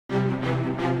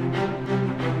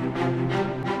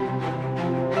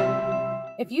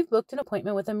If you've booked an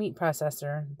appointment with a meat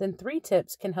processor, then 3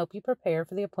 tips can help you prepare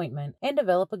for the appointment and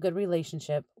develop a good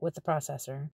relationship with the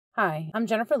processor. Hi, I'm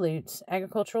Jennifer Lutes,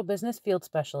 Agricultural Business Field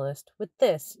Specialist with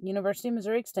this University of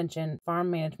Missouri Extension Farm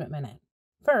Management Minute.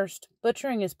 First,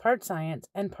 butchering is part science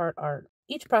and part art.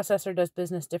 Each processor does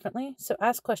business differently, so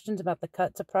ask questions about the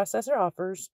cuts a processor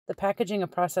offers, the packaging a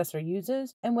processor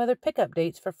uses, and whether pickup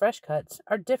dates for fresh cuts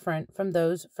are different from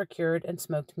those for cured and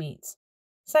smoked meats.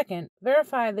 Second,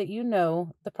 verify that you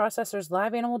know the processor's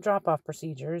live animal drop-off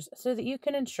procedures so that you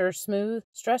can ensure smooth,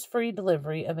 stress-free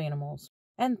delivery of animals.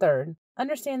 And third,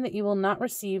 understand that you will not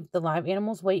receive the live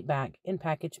animal's weight back in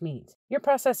packaged meat. Your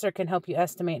processor can help you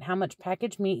estimate how much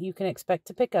packaged meat you can expect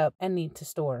to pick up and need to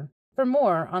store. For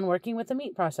more on working with a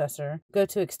meat processor, go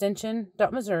to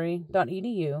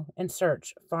extension.missouri.edu and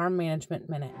search Farm Management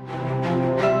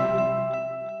Minute.